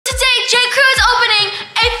JKrew is opening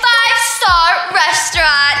a 5-star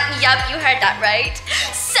restaurant. Yep, you heard that right.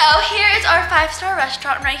 So here is our 5-star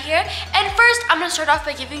restaurant right here. And first, I'm gonna start off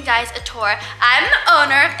by giving you guys a tour. I'm the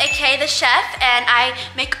owner, aka the chef, and I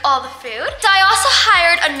make all the food. So I also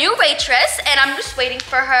hired a new waitress, and I'm just waiting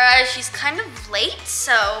for her. She's kind of late,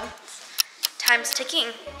 so time's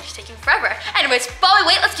ticking. She's taking forever. Anyways, while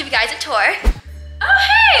we wait, let's give you guys a tour. Oh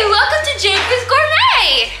hey, welcome to JKrew's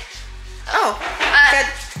Gourmet. Oh,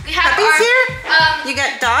 we have puppies our, here? You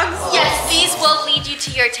got dogs? Yes, these will lead you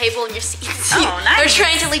to your table and your seats. Oh, nice. They're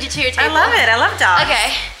trying to lead you to your table. I love it. I love dogs.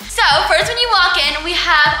 Okay, so first when you walk in, we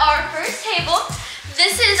have our first table.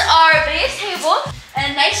 This is our base table.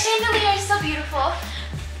 And nice chandelier, so beautiful.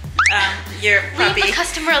 Your puppy. Leave the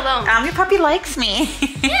customer alone. Your puppy likes me.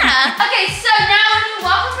 Yeah. Okay, so now when you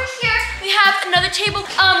walk over here, we have another table.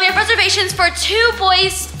 We have reservations for 2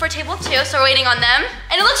 boys for table 2, so we're waiting on them.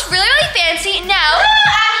 And it looks really, really fancy. Now,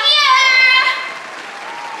 I'm here!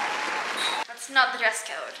 That's not the dress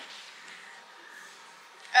code.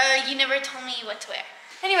 You never told me what to wear.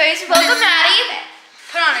 Anyways, welcome Maddy.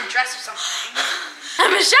 Put on a dress or something.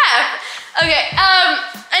 I'm a chef. Okay,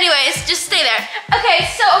 anyways, just stay there. Okay,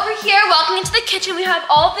 so over here, walking into the kitchen, we have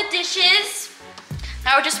all the dishes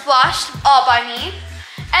that were just washed, all by me.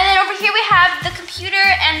 And then over here we have the computer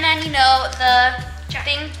and then, you know, the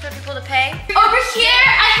thing for people to pay. Over here,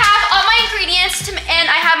 I have all my ingredients and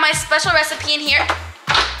I have my special recipe in here.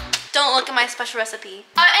 Don't look at my special recipe.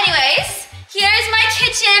 Anyways, here's my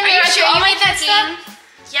kitchen. Are you sure you made that stuff?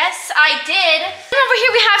 Yes, I did. And over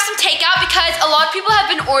here we have some takeout because a lot of people have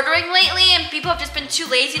been ordering lately and people have just been too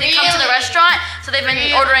lazy to come to the restaurant. So they've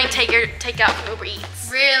been ordering takeout from Uber Eats.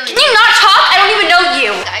 Really? Can you not talk? I don't even know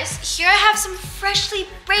you. Guys, here I have some freshly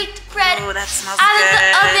baked bread Oh, that smells out good. of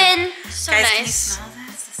the oven. So Guys, nice. can you smell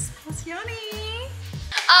this? This smells yummy.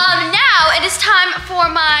 Now it is time for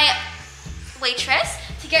my waitress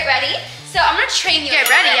to get ready. So I'm gonna train you. Get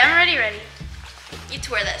ready. I'm ready. You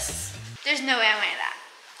tour this. There's no way I'm wearing that.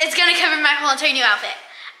 It's gonna cover my whole entire new outfit.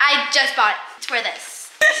 I just bought it. Wear this.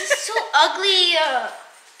 This is so ugly.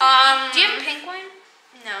 Do you have a pink one?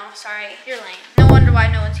 No, sorry. You're lame. No wonder why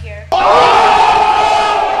no one's here.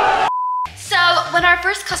 So when our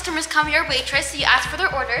first customers come, your waitress, so you ask for their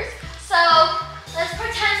orders. So let's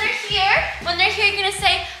pretend they're here. When they're here, you're gonna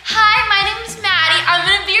say, "Hi, my name is Maddy. I'm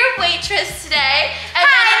gonna be your waitress today." And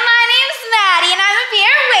Hi, my name's Maddy, and I'm gonna be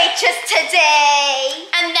your waitress today.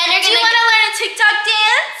 And then you're Do you gonna. want to learn a TikTok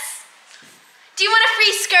dance? Do you want a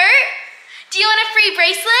free skirt? Do you want a free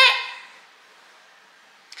bracelet?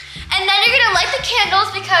 And then you're gonna light the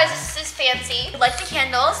candles because this is fancy. Light the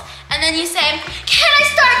candles, and then you say, "Can I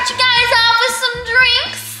start you guys off with some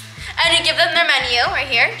drinks?" And you give them their menu right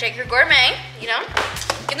here, JKrew Gourmet, you know.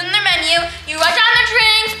 Give them their menu. You write down their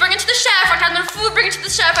drinks, bring it to the chef. Write down their food, bring it to the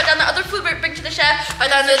chef. Write down the other food, bring it to the chef. Write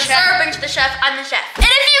down the dessert, bring it to the chef. I'm the chef. And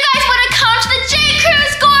if you guys want to come to the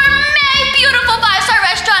JKrew's Gourmet, beautiful 5-star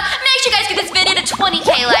restaurant, make sure you guys give this video to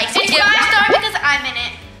 20K likes. It's 5-star because I'm in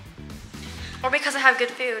it. Or because I have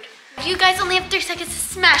good food. You guys only have 3 seconds to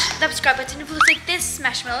smash that subscribe button. If it looks like this,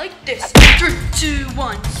 smash it like this. 3, 2,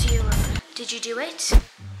 1, 0. Did you do it?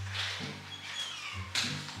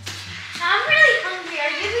 I'm really hungry.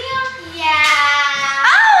 Are you, Liam? Yeah.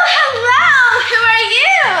 Oh, hello. Who are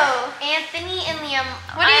you? Anthony and Liam.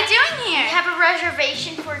 What are you doing here? We have a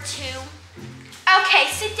reservation for 2. Okay,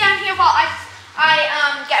 sit down here while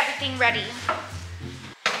I get everything ready.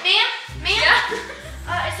 Ma'am? Yeah.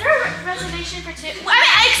 Is there a reservation for 2?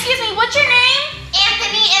 Excuse me, what's your name?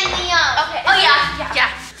 Anthony and Liam. Okay. Oh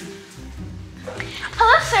yeah.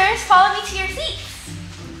 Hello, sirs. Follow me to your seats.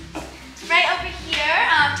 It's right over here.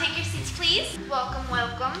 Take your seats, please.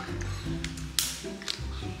 Welcome.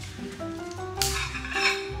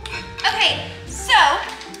 Okay, so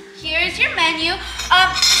here's your menu.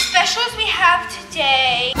 Specials we have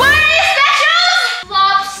today. What are the specials?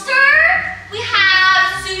 Lobster. We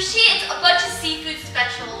have sushi. It's a bunch of seafood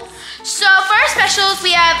specials. So for our specials,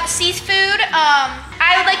 we have seafood.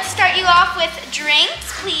 I would like to start you off with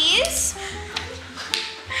drinks, please.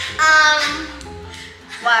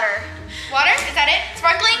 Water. Water? Is that it?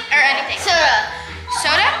 Sparkling or anything? Soda.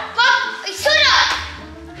 Soda? Soda.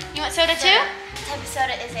 You want soda too? What type of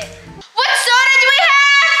soda is it? What soda do we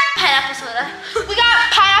have? Pineapple soda. We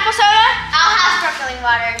got pineapple soda. I'll have sparkling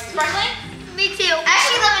water. Sparkling? Me too.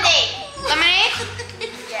 Actually, lemonade. Lemonade?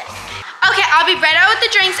 Yes. Okay, I'll be right out with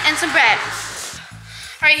the drinks and some bread.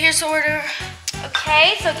 All right, here's the order.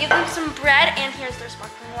 Okay, so give them some bread and here's their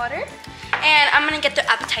sparkling water. And I'm gonna get their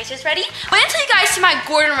appetizers ready. Wait until you guys see my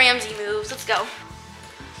Gordon Ramsay moves. Let's go.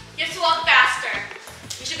 You have to walk faster.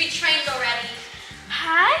 You should be trained already.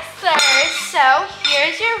 Hi, sir. So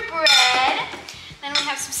here's your bread.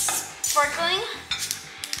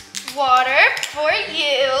 water for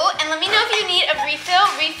you. And let me know if you need a refill.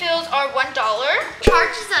 Refills are $1.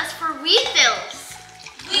 Charges us for refills.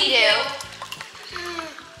 We do.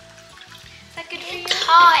 Is that good for you?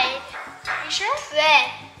 Hard. Are you sure? Red.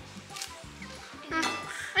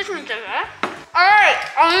 This one's okay. Alright,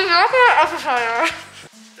 I'll be back at appetizer.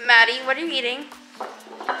 Maddie, what are you eating?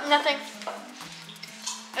 Nothing.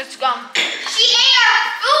 It's gum. She ate our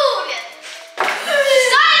food. Shut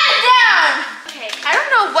it down! Okay, I don't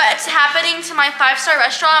know what's happening to my 5-star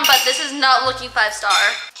restaurant, but this is not looking 5-star.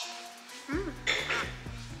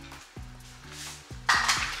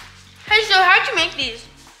 Hey, so how'd you make these?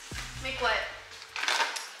 Make what?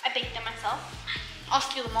 I baked them myself. I'll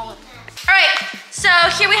steal them all. Alright, so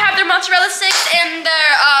here we have their mozzarella sticks and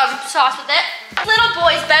their sauce with it. Little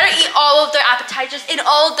boys better eat all of their appetizers and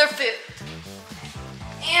all of their food.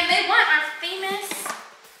 And they want our famous...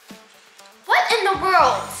 What in the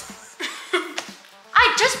world?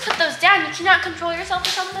 I just put those down. You cannot control yourself or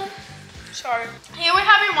something? Sorry. Here we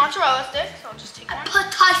have your mozzarella sticks. I'll just take one.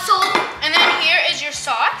 Appetizer. And then here is your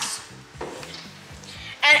sauce.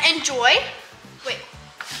 And enjoy. Wait.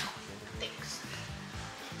 Thanks.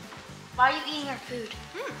 Why are you eating our food?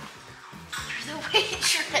 You're the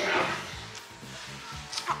waitress.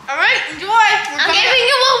 All right, enjoy. I'm giving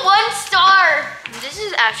you a 1 star. This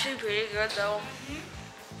is actually pretty good though.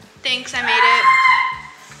 Thanks, I made it.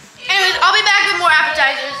 Anyways, I'll be back with more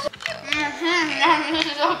appetizers. This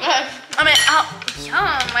is so good. I mean,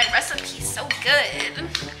 yum, my recipe's so good. I don't even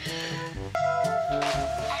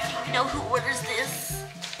know who orders this.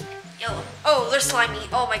 Yo, oh, they're slimy.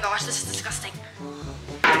 Oh my gosh, this is disgusting.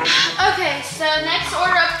 Okay, so next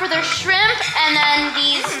order up for their shrimp and then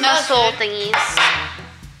these mussel thingies.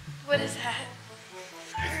 What is that?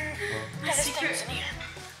 My secret's in here.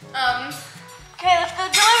 Okay, let's go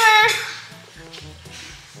deliver.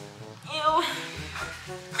 Ew.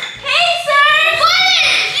 Hey, sir! What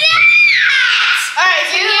is that? Alright,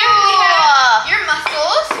 so here we have your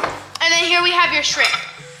mussels, and then here we have your shrimp.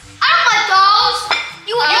 I don't want those.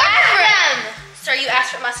 You asked for ordered it. them. Sir, you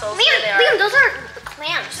asked for mussels. There they are. Liam, those are the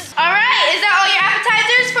clams. Alright, is that all your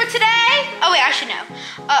appetizers for today? Oh wait, I should know.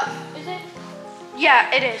 Is it? Yeah,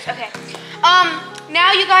 it is. Okay.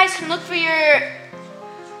 Now you guys can look for your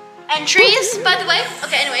entries, by the way.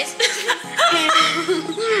 Okay, anyways.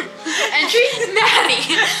 Entries? Maddie.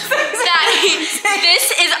 Maddie.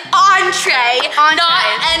 This is entree, not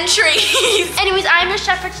entries. Anyways, I'm your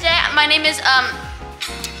chef for today. My name is Cilla.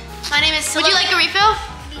 Would you like a refill?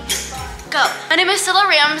 Go. My name is Cilla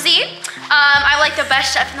Ramsey. I'm like the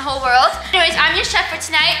best chef in the whole world. Anyways, I'm your chef for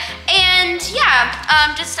tonight. And yeah,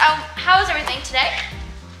 how is everything today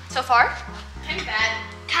so far? Kind of bad.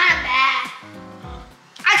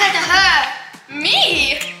 I got to her.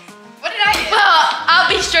 Me? What did I do? Well, I'll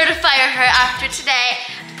be sure to fire her after today.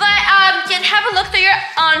 But you can have a look through your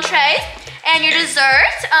entree and your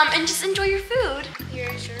dessert and just enjoy your food.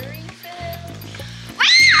 Here's your refill. What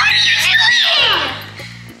are you doing?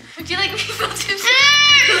 Would you like refill too?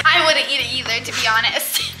 I wouldn't eat it either, to be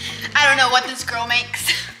honest. I don't know what this girl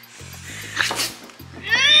makes.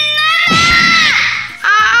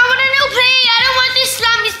 I want a new plate. I don't want this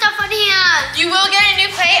slimy stuff on here. You will get a new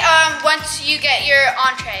plate once you get your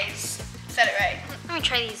entrees. Said it right. Let me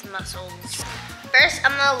try these mussels. First,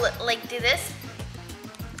 I'm gonna like do this.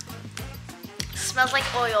 Smells like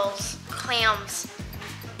oils, clams.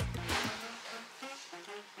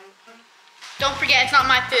 Don't forget, it's not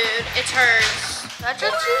my food, it's hers. That's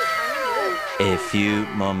actually kind of good. A few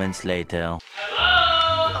moments later.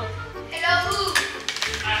 Hello? Hello.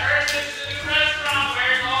 I heard this is a new restaurant.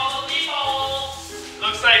 Where's all the people?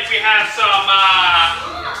 Looks like we have some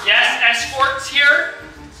guest escorts here.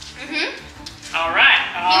 All right.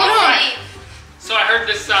 All right. So I heard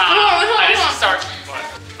this. This is start.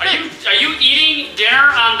 What? Are you eating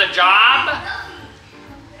dinner on the job?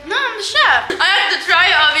 No, I'm the chef. I have to try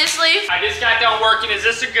it, obviously. I just got done working. Is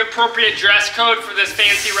this a good appropriate dress code for this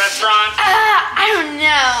fancy restaurant? I don't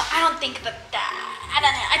know. I don't think that. I don't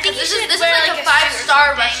know. I think this is like a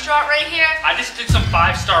 5-star restaurant right here. I just did some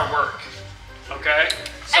 5-star work. Okay.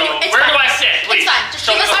 So Anyway, where do I sit? Please. It's fine. Just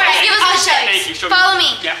Show give us, me. Okay. give us the shows. Thank you. Show me. Follow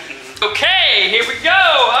me. Yeah. Okay, here we go.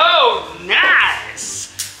 Oh, nice.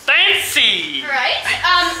 Fancy. Right.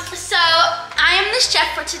 So I am the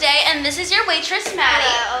chef for today, and this is your waitress, Maddy.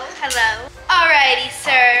 Hello. Alrighty,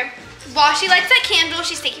 sir. While she lights that candle,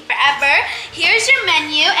 she's taking forever. Here's your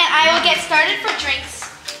menu, and I will get started for drinks.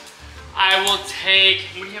 I will take.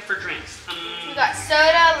 What do you have for drinks? We got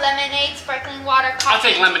soda, lemonade, sparkling water, coffee. I'll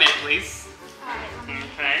take lemonade, please.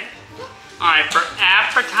 Okay. All right. For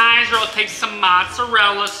appetizer, I'll take some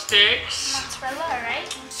mozzarella sticks. Mozzarella,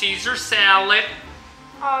 alright. Caesar salad.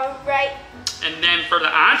 All right. And then for the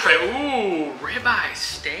entree, ooh, ribeye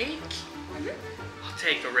steak. I'll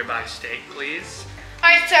take a ribeye steak, please. All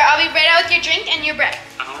right, sir. I'll be right out with your drink and your bread.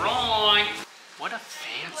 All right. What a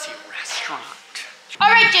fancy restaurant. All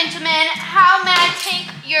right, gentlemen. How may I take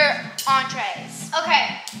your entrees?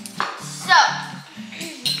 Okay. So,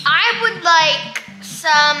 I would like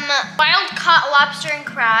some wild caught lobster and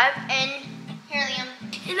crab, and here, Liam.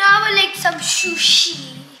 And I would like some sushi.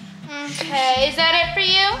 Okay, is that it for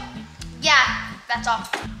you? Yeah, That's all.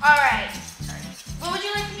 All right. What would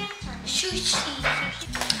you like again? sushi.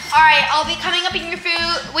 All right, I'll be coming up in your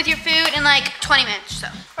food with your food in like 20 minutes. So,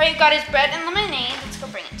 all right, you've got his bread and lemonade. Let's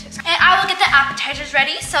go bring it to him. And I will get the appetizers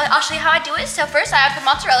ready. So I'll show you how I do it. So first, I have the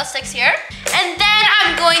mozzarella sticks here, and then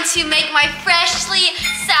I'm going to make my freshly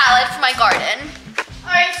salad for my garden.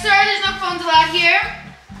 All right, sir. There's no phones allowed here.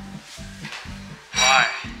 Why?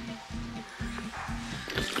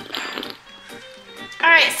 All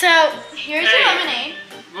right, so here's your lemonade.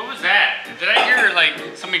 What was that? Did I hear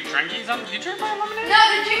like somebody drinking something? Did you drink my lemonade? No,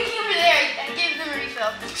 they're drinking over there. I gave them a refill.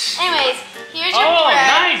 Anyways, here's your Oh,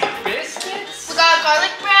 bread. nice biscuits. We got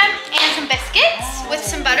garlic bread and some biscuits with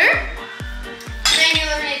some butter. And then your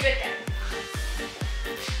lemonade right there.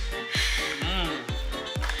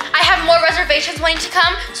 I have more reservations waiting to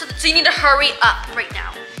come, so you need to hurry up right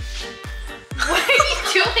now. What are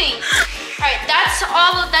you doing? All right, that's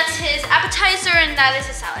his appetizer, and that is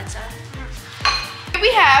his salad. So here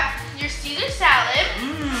we have your Caesar salad.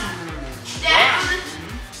 Then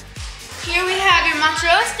here we have your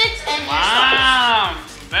mozzarella sticks and your sauce. Wow,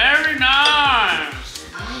 very nice.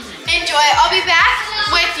 Enjoy. I'll be back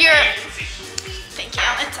with your. Thank you.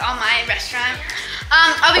 It's all my restaurant.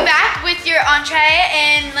 I'll be back with your entree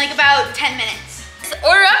in like about 10 minutes.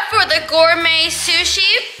 Order up for the gourmet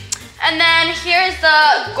sushi. And then here's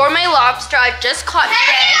the gourmet lobster I just caught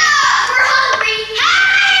today. We're hungry.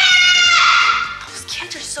 Those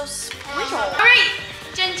kids are so spoiled. All right,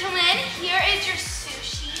 gentlemen, here is your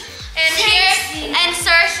sushi. And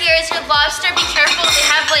sir, here is your lobster. Be careful, they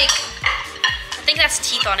have like, I think that's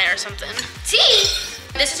teeth on it or something. Teeth?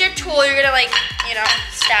 This is your tool, you're gonna like, you know,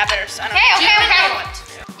 stab it or something. Okay.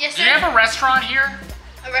 Yes, sir. Do you have a restaurant here?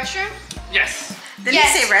 A restaurant? Yes. Didn't you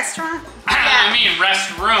say restaurant? I mean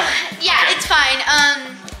restroom. Yeah, it's fine.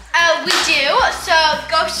 We do. So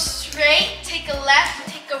go straight, take a left,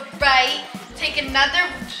 take a right, take another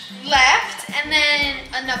left, and then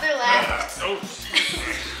another left. And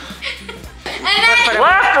then Left,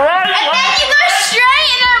 right, and then you go straight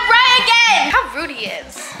and then right again. How rude he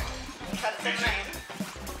is.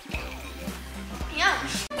 Yum.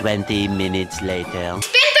 20 minutes later. It's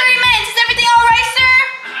been 30 minutes. Is everything all right, sir?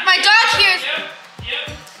 My dog here is.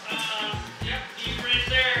 Yep, he's right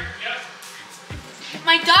there. Yep.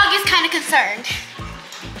 My dog is kind of concerned.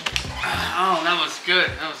 Oh, that was good.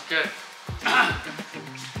 That was good.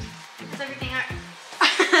 Is everything all right?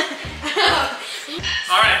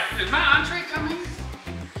 All right, is my entree coming?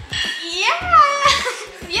 Yeah,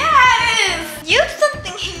 it is. You have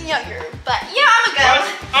something younger, but yeah, I'm a go. What?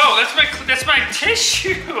 Oh, that's my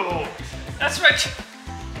tissue. That's my.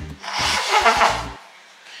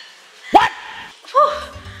 Whew.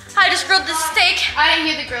 I just grilled the steak. I didn't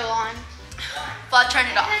hear the grill on. But I'll turn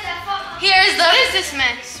it off. Here's the. What is this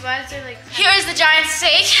mess? Why is there like? Here's the giant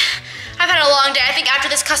steak. I've had a long day. I think after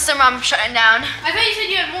this customer, I'm shutting down. I thought you said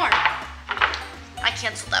you had more. I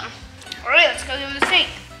canceled them. All right, let's go do the steak.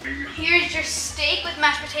 Here's your steak with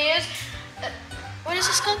mashed potatoes. What is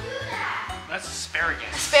this called? That's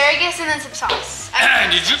asparagus. Asparagus and then some sauce.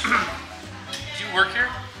 Did you work here?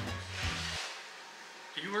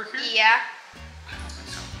 Do you work here? Yeah,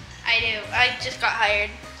 I do. I just got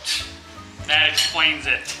hired. That explains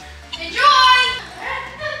it. Enjoy!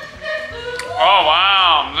 Oh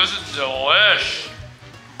wow, this is delish.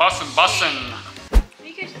 Bussin'.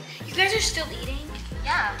 You guys are still eating?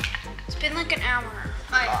 Yeah. It's been like an hour.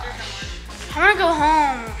 I wanna go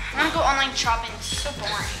home. I wanna go online shopping. It's so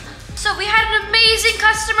boring. So we had an amazing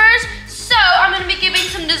customers. So I'm gonna be giving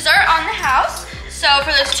some dessert on the house. So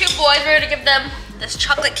for those two boys, we're gonna give them this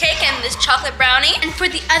chocolate cake and this chocolate brownie. And for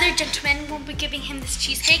the other gentleman, we'll be giving him this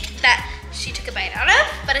cheesecake that she took a bite out of,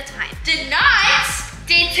 but it's fine. Did not.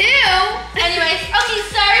 Did too. Anyways, okay,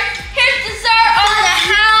 sir. Here's dessert on the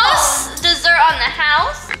house. Dessert on the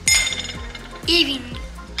house. Eating.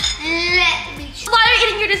 Let me. While you're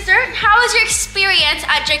eating your dessert, how was your experience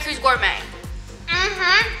at JKrew's Gourmet?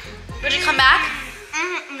 Would you come back?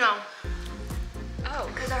 No. Oh,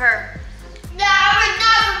 because of her. No, I would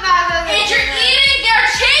not come back. And you're eating their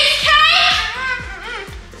cheesecake?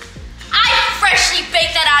 I freshly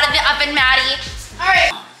baked that out of the oven, Maddie. All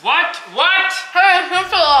right. What? Hey, don't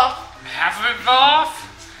fall off. Half of it fell off?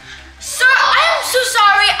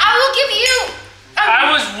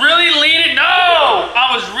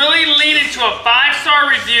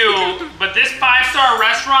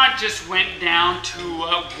 just went down to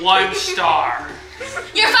 1 star.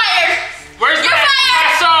 You're fired. Where's You're my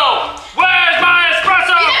fired. espresso? Where's my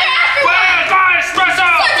espresso? You never asked for Where's my espresso?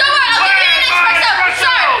 So don't worry, I'll give you an Where's my espresso.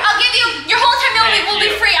 Sorry, I'll give you your whole time meal will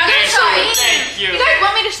be free. I'm really sorry. Thank you. You guys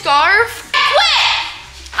want me to starve? Quit!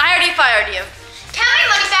 I already fired you. Can I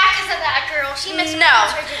money back because of that girl? She missed No.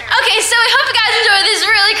 her dinner. Okay, so I hope you guys enjoyed this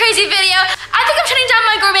really crazy video. I think I'm shutting down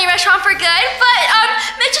my gourmet restaurant for good, but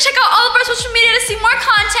make sure to check out all of our social media to see more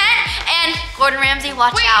content. And Gordon Ramsay,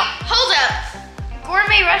 watch Wait, out. hold up.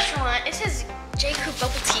 Gourmet restaurant. It says JKrew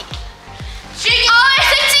bubble tea. All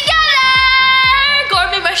stick together!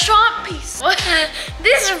 Gourmet restaurant, peace.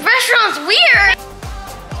 This restaurant's weird.